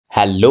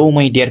Hello,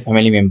 my dear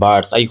family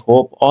members. I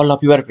hope all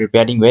of you are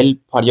preparing well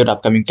for your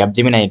upcoming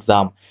Capgemini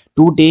exam.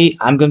 Today,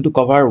 I'm going to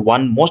cover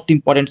one most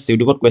important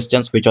pseudocode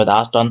questions which was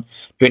asked on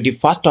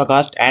 21st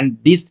August, and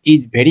this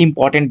is very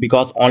important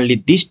because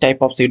only this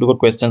type of pseudocode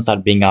questions are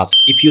being asked.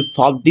 If you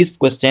solve this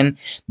question,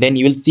 then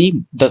you will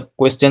see the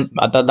questions,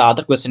 the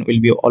other question will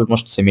be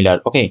almost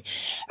similar. Okay,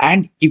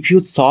 and if you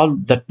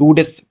solve the 2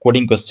 days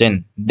coding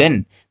question,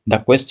 then the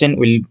question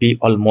will be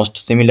almost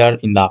similar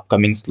in the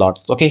upcoming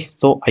slots. Okay,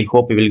 so I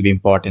hope it will be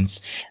important.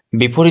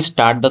 Before we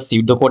start the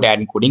pseudocode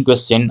and coding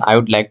question, I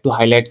would like to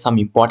highlight some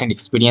important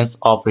experience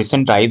of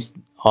recent drives,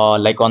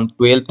 like on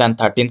 12th and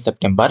 13th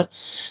September.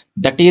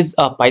 That is,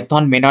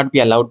 Python may not be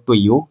allowed to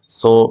you,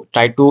 so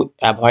try to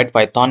avoid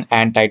Python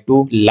and try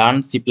to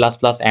learn C++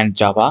 and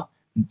Java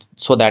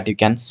so that you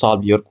can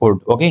solve your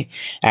code. Okay,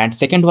 and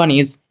second one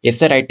is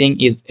essay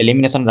writing is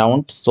elimination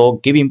round, so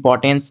give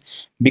importance.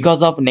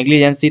 Because of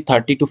negligence,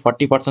 30 to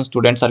 40%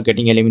 students are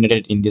getting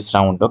eliminated in this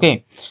round.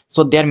 Okay,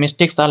 so their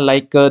mistakes are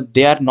like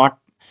they are not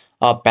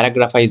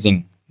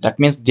paragraphizing. That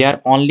means they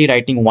are only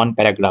writing one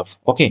paragraph.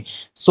 Okay,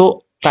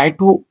 so try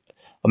to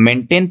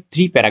maintain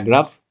 3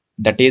 paragraphs.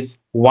 That is,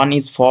 one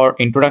is for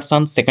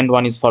introduction, second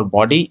one is for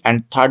body,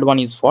 and third one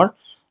is for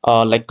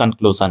like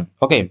conclusion.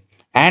 Okay,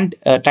 and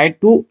try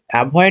to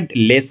avoid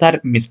lesser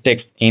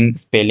mistakes in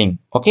spelling.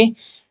 Okay,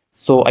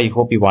 so I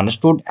hope you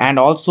understood, and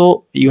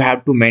also you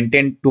have to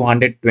maintain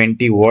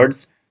 220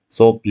 words,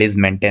 so please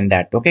maintain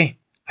that. Okay,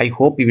 I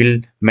hope you will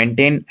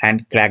maintain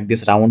and crack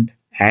this round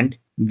and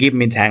give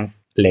me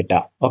thanks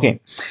later. Okay,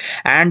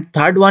 and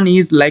third one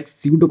is like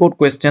pseudocode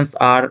questions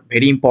are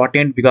very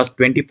important because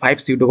 25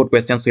 pseudocode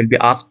questions will be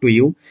asked to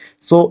you.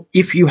 So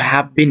if you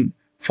have been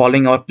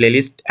following our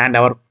playlist and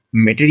our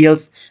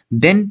materials,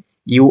 then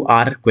you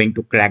are going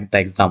to crack the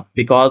exam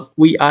because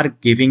we are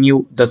giving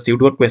you the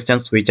pseudocode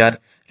questions which are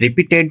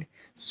repeated.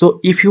 So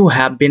if you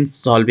have been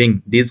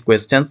solving these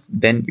questions,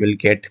 then you will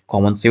get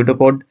common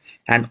pseudocode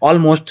and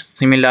almost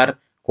similar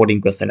coding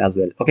question as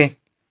well. Okay,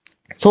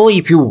 so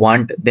if you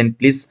want, then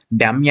please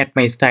DM me at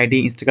my Insta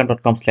ID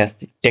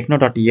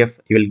instagram.com/techno.ef.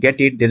 You will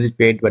get it. This is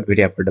paid but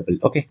very affordable.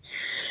 Okay,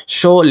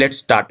 so let's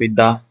start with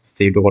the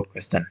pseudocode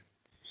question.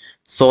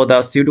 So the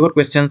pseudocode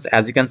questions,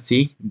 as you can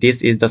see,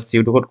 this is the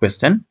pseudocode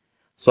question.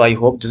 So I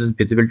hope this is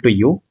visible to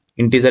you.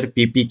 Integer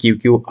p, p, q,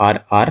 q,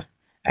 r, r,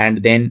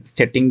 and then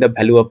setting the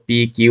value of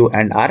p, q,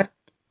 and r.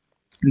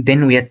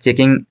 Then we are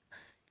checking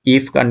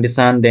if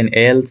condition, then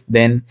else,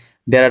 then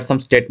there are some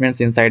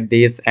statements inside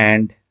this,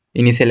 and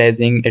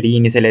initializing,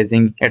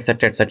 reinitializing,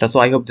 etc, etc.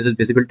 So I hope this is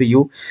visible to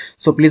you.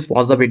 So please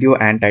pause the video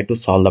and try to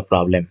solve the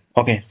problem.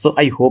 Okay, so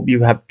I hope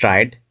you have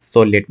tried.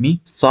 So let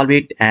me solve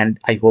it and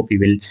I hope you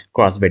will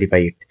cross verify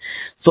it.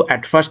 So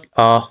at first,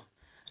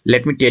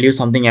 let me tell you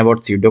something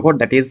about pseudocode.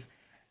 That is,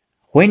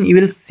 when you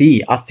will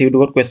see a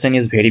pseudocode question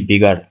is very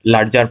bigger,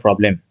 larger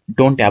problem,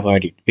 don't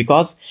avoid it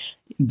because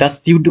the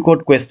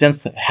pseudocode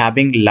questions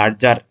having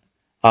larger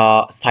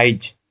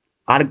size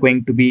are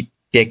going to be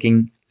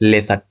taking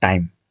lesser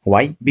time.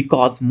 Why?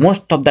 Because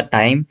most of the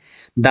time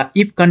the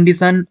if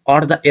condition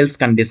or the else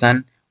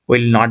condition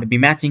will not be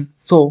matching.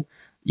 So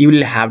you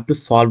will have to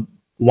solve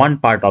one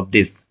part of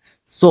this.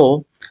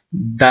 So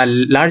the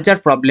larger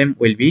problem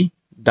will be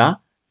the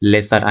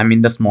lesser, I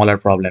mean the smaller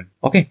problem.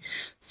 Okay,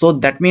 so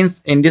that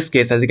means in this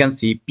case, as you can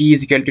see, p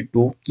is equal to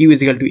 2, q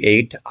is equal to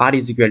 8, r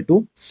is equal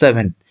to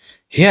 7.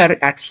 Here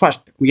at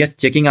first we are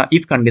checking a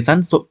if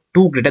condition. So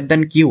 2 greater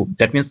than q,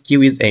 that means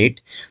q is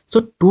 8.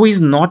 So 2 is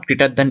not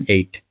greater than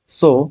 8.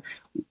 So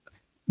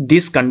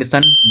this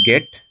condition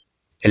get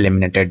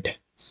eliminated.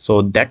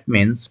 So that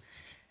means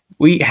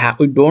we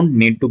don't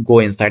need to go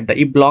inside the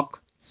if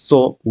block.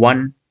 So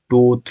 1,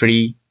 2,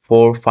 3,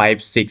 4,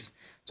 5, 6.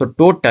 So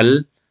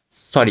total,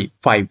 sorry,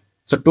 5.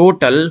 So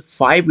total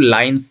 5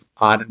 lines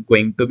are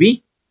going to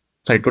be,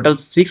 sorry, total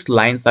 6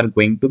 lines are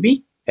going to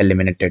be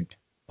eliminated.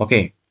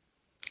 Okay,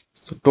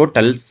 so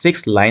total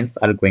 6 lines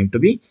are going to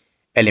be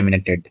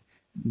eliminated.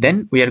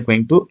 Then we are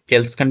going to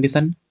else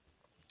condition.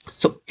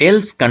 So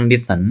else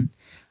condition,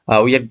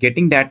 we are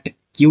getting that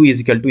q is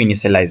equal to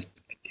initialized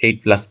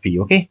 8 plus p.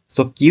 Okay,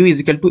 so q is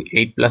equal to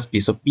 8 plus p.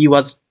 So p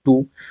was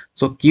 2.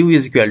 So q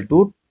is equal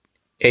to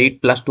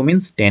 8 plus 2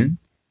 means 10.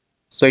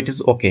 So it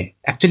is okay.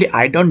 Actually,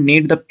 I don't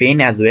need the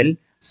pen as well.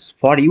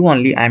 For you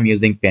only, I am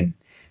using pen.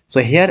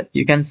 So here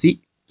you can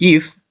see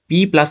if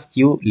p plus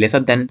q lesser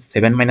than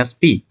 7 minus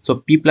p. So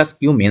p plus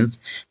q means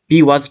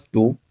p was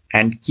 2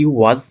 and q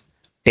was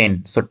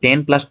 10. So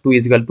 10 plus 2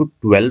 is equal to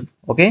 12.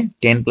 Okay,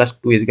 10 plus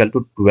 2 is equal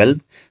to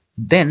 12.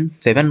 Then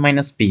 7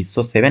 minus p.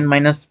 So 7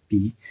 minus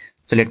p.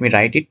 So let me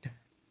write it.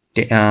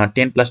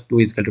 10 plus 2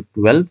 is equal to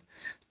 12.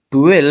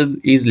 12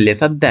 is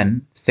lesser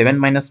than 7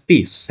 minus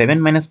p.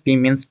 7 minus p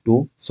means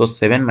 2. So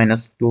 7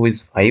 minus 2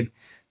 is 5.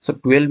 So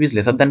 12 is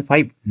lesser than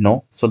 5.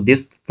 No. So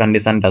this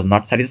condition does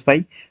not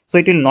satisfy. So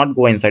it will not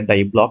go inside the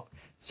if block.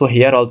 So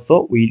here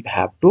also we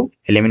have to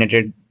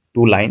eliminate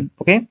 2 line.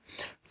 Okay.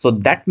 So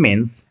that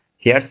means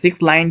here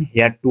 6 line,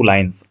 here 2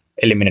 lines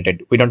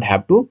eliminated. We don't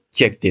have to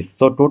check this.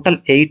 So total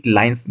 8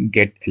 lines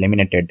get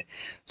eliminated.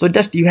 So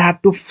just you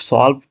have to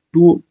solve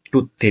 2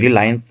 to 3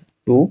 lines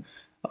to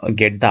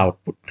get the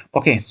output.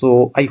 Okay,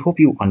 so I hope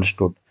you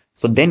understood.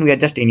 So then we are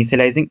just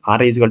initializing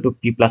r is equal to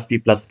p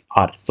plus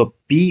r. So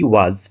p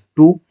was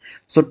 2.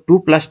 So 2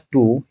 plus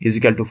 2 is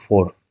equal to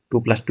 4.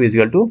 2 plus 2 is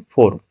equal to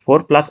 4.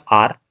 4 plus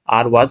r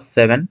was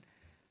 7.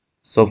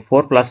 So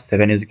 4 plus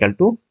 7 is equal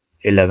to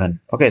 11.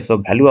 Okay, so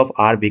value of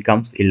r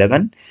becomes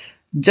 11.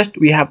 Just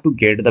we have to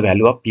get the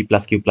value of p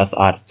plus q plus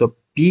r. So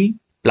p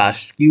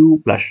plus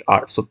q plus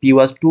r. So p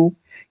was 2,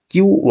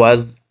 q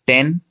was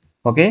 10.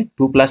 Okay,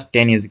 2 plus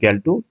 10 is equal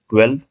to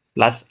 12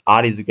 plus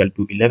r is equal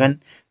to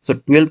 11. So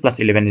 12 plus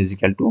 11 is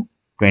equal to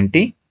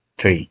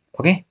 23.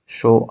 Okay,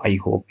 so I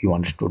hope you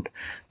understood.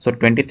 So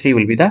 23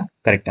 will be the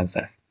correct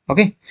answer.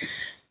 Okay,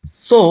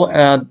 so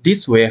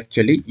this way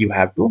actually you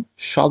have to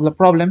solve the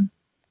problem.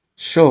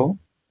 So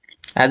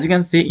as you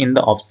can see in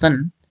the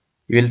option,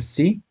 you will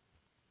see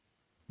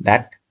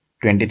that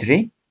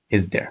 23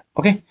 is there.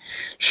 Okay,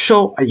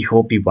 so I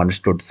hope you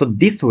understood. So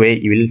this way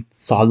you will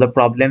solve the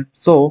problem.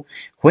 So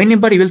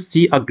whenever you will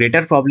see a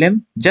greater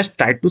problem, just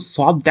try to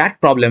solve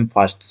that problem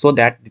first so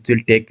that it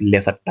will take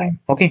lesser time.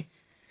 Okay,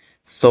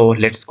 so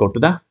let's go to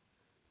the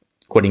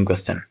coding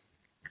question.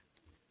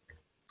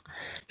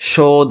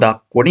 So the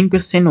coding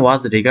question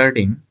was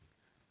regarding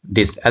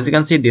this. As you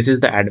can see, this is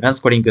the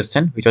advanced coding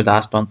question which was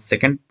asked on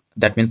second.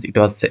 That means it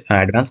was an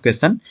advanced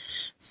question.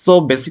 So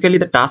basically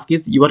the task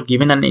is you are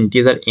given an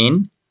integer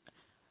n.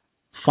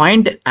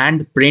 Find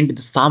and print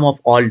the sum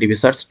of all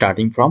divisors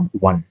starting from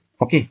 1.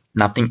 Okay,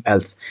 nothing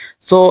else.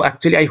 So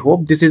actually I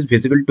hope this is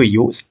visible to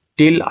you.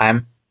 Still I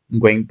am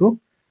going to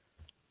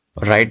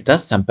write the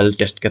sample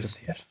test cases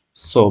here.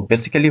 So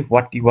basically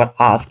what you are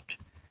asked,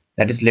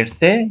 that is, let's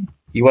say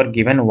you are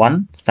given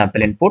one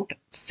sample input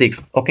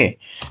 6. Okay,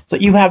 so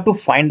you have to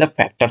find the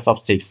factors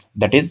of 6,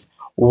 that is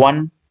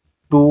 1,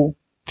 2,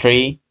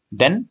 3,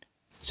 then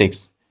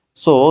 6.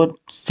 So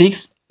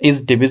 6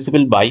 is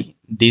divisible by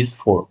these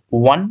 4,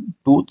 1,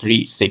 2,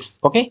 3, 6.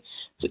 Okay,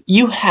 so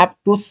you have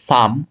to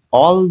sum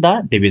all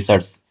the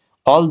divisors,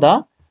 all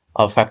the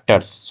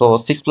factors. So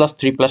 6 plus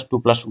 3 plus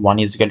 2 plus 1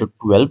 is equal to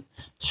 12.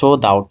 So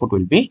the output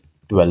will be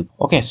 12.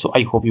 Okay, so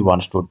I hope you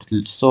understood.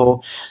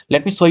 So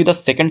let me show you the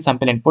second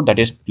sample input, that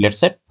is, let's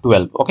say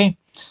 12. Okay,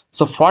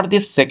 so for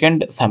this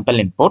second sample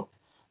input,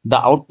 the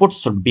output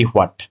should be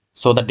what?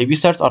 So the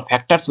divisors or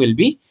factors will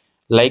be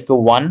like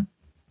 1,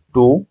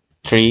 2,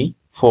 3,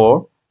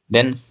 4,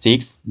 then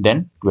 6,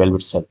 then 12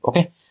 itself.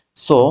 Okay,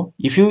 so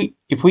if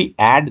we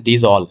add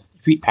these all,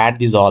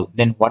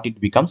 then what it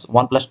becomes?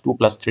 1 plus 2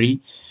 plus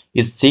 3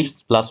 is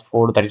 6 plus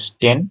 4, that is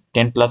 10.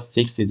 10 plus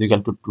 6 is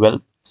equal to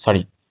 12.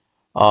 Sorry,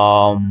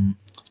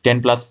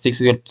 10 plus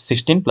 6 is equal to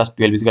 16 plus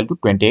 12 is equal to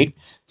 28.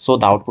 So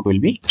the output will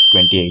be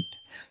 28.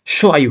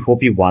 So I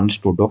hope you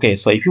understood. Okay,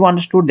 so if you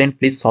understood, then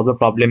please solve the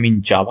problem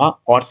in Java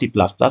or C++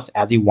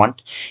 as you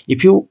want.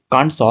 If you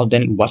can't solve,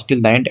 then watch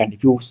till the end, and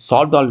if you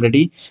solved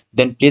already,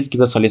 then please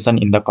give a solution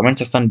in the comment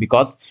section,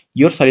 because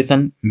your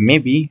solution may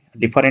be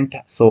different,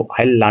 so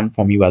I'll learn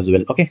from you as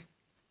well. Okay,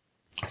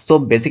 so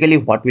basically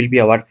what will be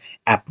our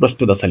approach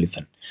to the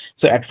solution?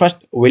 So at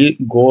first we'll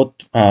go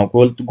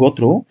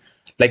through,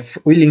 like,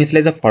 we'll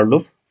initialize a for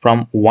loop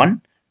from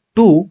 1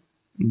 to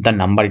the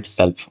number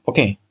itself.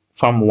 Okay,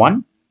 from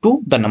 1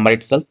 to the number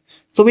itself.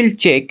 So we'll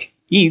check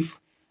if,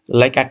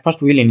 like, at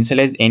first we'll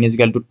initialize n is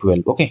equal to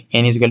 12. Okay,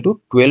 n is equal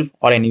to 12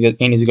 or n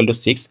is equal to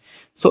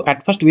 6. So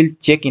at first we'll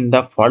check in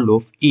the for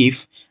loop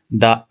if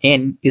the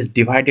n is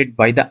divided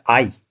by the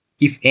I.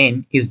 If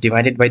n is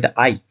divided by the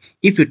I,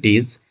 if it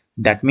is,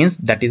 that means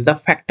that is the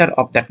factor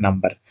of that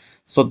number.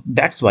 So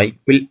that's why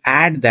we'll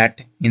add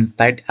that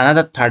inside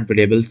another third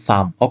variable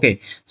sum. Okay,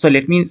 so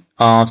let me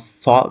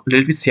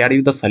share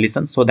you the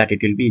solution so that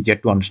it will be easier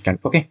to understand.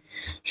 Okay,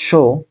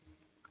 so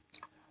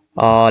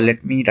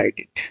let me write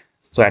it.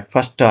 So at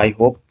first I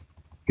hope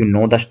you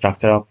know the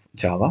structure of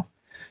Java.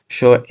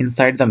 So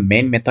inside the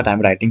main method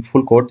I'm writing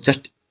full code.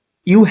 Just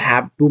you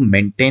have to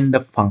maintain the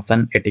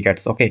function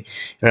etiquettes. Okay,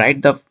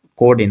 write the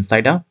code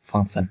inside a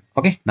function.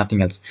 Okay,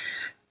 nothing else.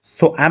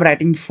 So I'm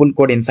writing full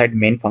code inside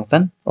main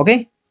function.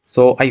 Okay,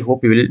 so I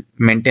hope you will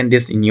maintain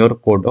this in your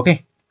code.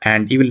 Okay,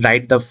 and you will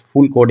write the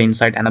full code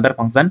inside another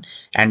function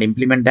and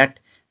implement that,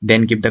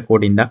 then give the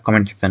code in the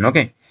comment section.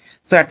 Okay,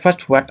 so at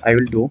first what I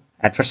will do,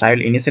 at first I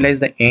will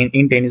initialize the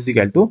int n is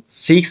equal to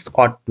 6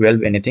 or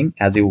 12, anything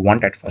as you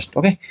want at first.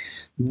 Okay,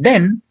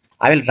 then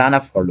I will run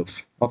a for loop.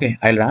 Okay,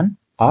 I'll run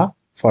a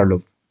for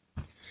loop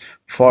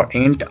for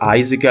int I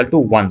is equal to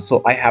 1.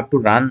 So I have to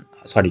run,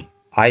 sorry,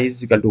 I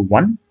is equal to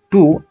 1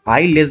 to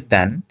I less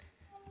than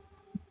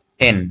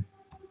n.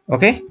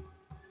 Okay,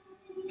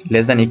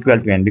 less than equal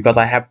to n, because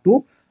I have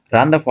to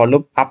run the for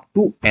loop up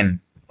to n.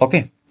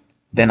 Okay,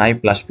 then I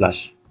plus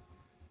plus.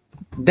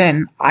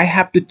 Then I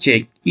have to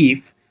check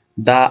if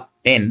the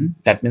n,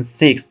 that means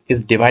 6,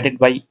 is divided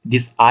by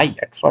this I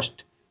at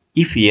first.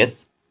 If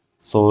yes,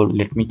 so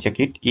let me check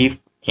it. If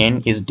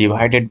n is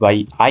divided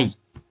by I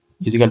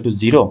is equal to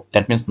 0,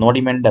 that means no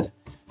remainder,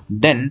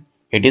 then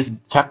it is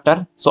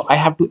factor. So I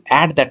have to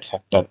add that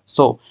factor,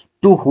 so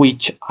to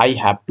which I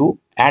have to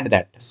add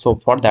that. So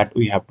for that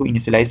we have to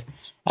initialize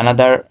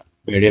another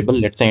variable,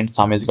 let's say int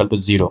sum is equal to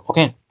 0.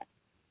 Okay,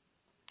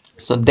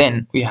 so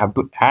then we have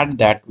to add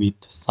that with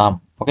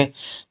sum. Okay,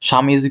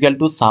 sum is equal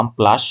to sum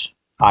plus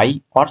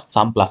I, or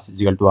sum plus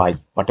is equal to I,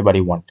 whatever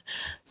you want.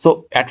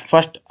 So at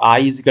first I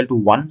is equal to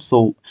 1,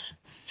 so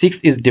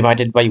 6 is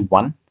divided by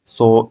 1,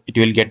 so it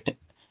will get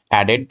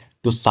added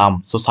to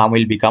sum, so sum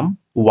will become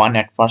 1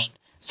 at first.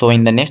 So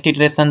in the next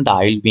iteration the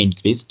I will be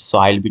increased, so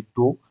I will be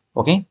 2.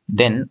 Okay,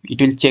 then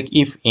it will check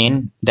if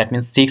n, that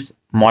means 6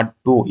 mod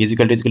 2 is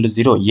equal to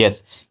 0.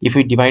 Yes, if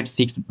we divide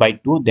 6 by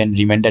 2, then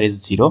remainder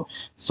is 0.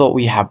 So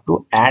we have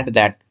to add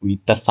that with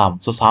the sum.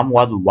 So sum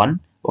was 1.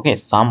 Okay,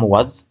 sum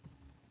was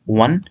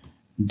 1.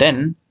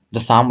 Then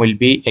the sum will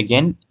be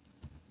again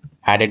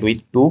added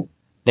with 2.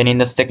 Then in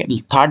the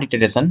third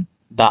iteration,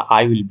 the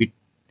I will be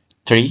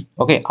 3.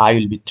 Okay, I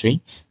will be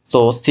 3.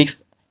 So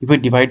 6, if we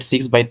divide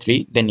 6 by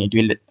 3, then it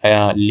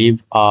will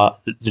leave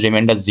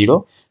remainder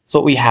 0.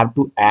 So we have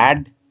to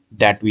add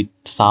that with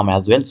sum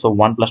as well. So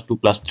 1 plus 2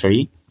 plus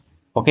 3.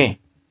 Okay,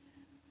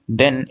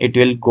 then it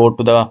will go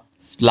to the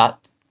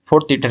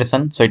fourth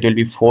iteration, so it will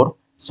be 4.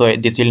 So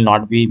this will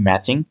not be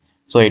matching,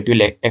 so it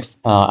will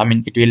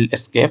it will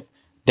escape.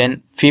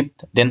 Then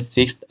fifth, then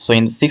sixth, so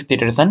in the sixth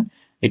iteration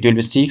it will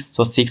be 6.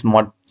 So 6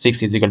 mod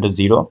 6 is equal to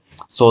 0.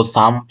 So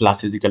sum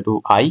plus is equal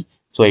to I,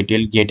 so it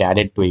will get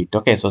added to it.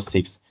 Okay, so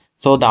 6,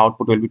 so the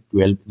output will be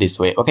 12 this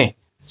way. Okay,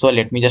 so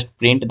let me just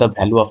print the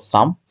value of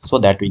sum so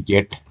that we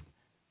get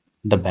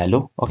the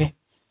value. Okay,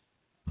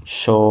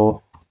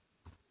 so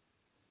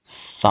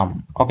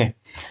sum. Okay,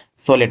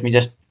 so let me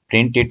just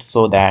print it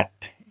so that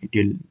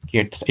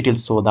it will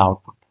show the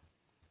output.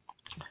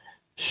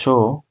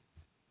 So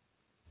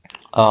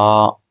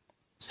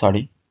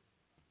sorry,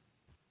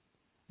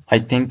 I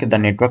think the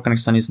network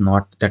connection is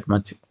not that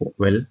much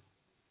well.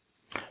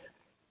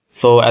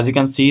 So as you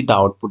can see, the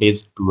output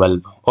is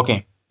 12.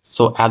 Okay,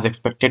 so as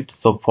expected,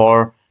 so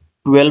for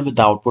 12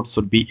 the output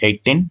should be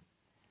 18.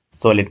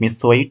 So let me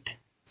show it.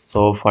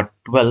 So for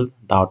 12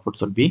 the output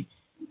should be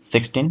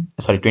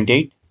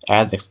 28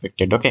 as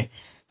expected. Okay,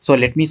 so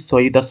let me show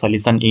you the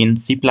solution in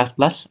C++.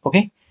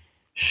 Okay,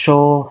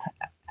 so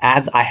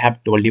as I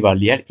have told you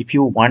earlier, if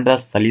you want the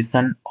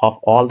solution of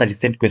all the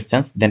recent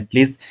questions, then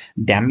please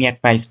DM me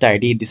at my Insta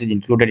ID. This is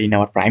included in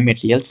our prime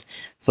materials.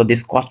 So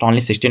this cost only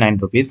 69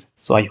 rupees.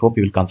 So I hope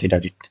you will consider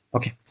it.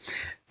 Okay,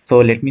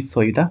 so let me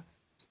show you the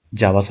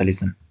Java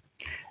solution.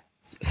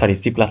 Sorry,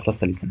 C++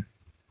 solution.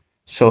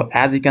 So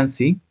as you can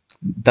see,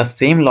 the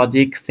same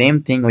logic,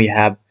 same thing we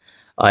have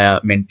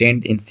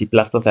maintained in C++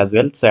 as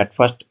well. So at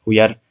first we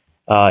are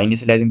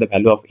initializing the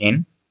value of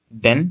n,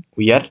 then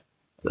we are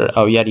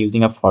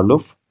using a for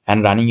loop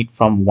and running it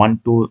from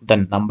 1 to the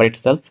number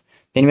itself.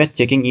 Then we are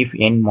checking if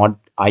n mod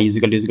I is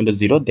equal to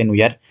 0. Then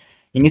we are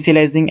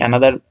initializing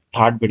another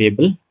third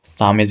variable,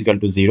 sum is equal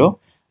to 0,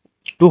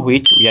 to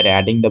which we are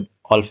adding the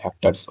all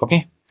factors.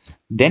 Okay,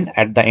 then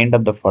at the end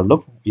of the for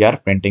loop we are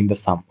printing the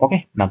sum.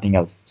 Okay, nothing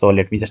else. So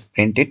let me just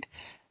print it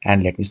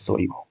and let me show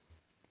you.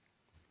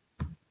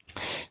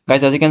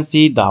 Guys, as you can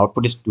see, the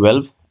output is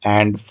 12,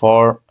 and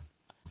for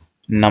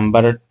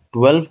number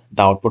 12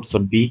 the output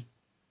should be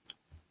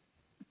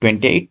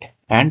 28,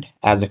 and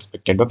as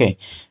expected. Okay,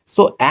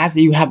 so as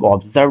you have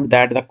observed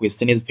that the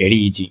question is very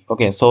easy.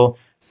 Okay, so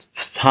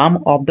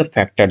some of the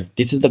factors,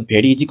 this is the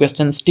very easy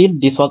question. Still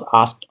this was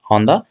asked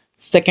on the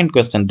second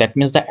question, that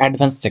means the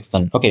advanced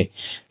section. Okay,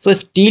 so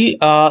still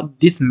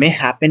this may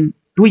happen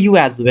to you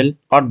as well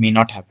or may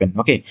not happen.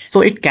 Okay,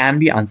 so it can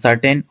be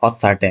uncertain or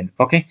certain.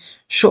 Okay,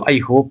 so I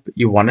hope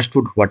you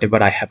understood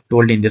whatever I have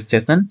told in this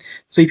session.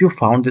 So if you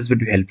found this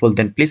video helpful,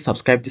 then please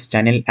subscribe this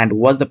channel and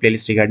watch the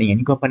playlist regarding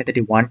any company that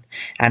you want,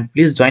 and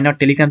please join our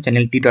telegram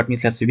channel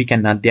t.me/UBK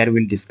Anna. There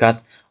we'll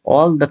discuss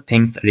all the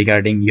things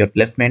regarding your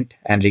placement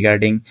and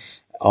regarding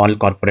all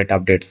corporate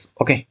updates.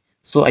 Okay,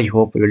 so I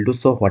hope you will do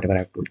so whatever I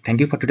have told. Thank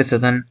you for today's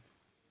session.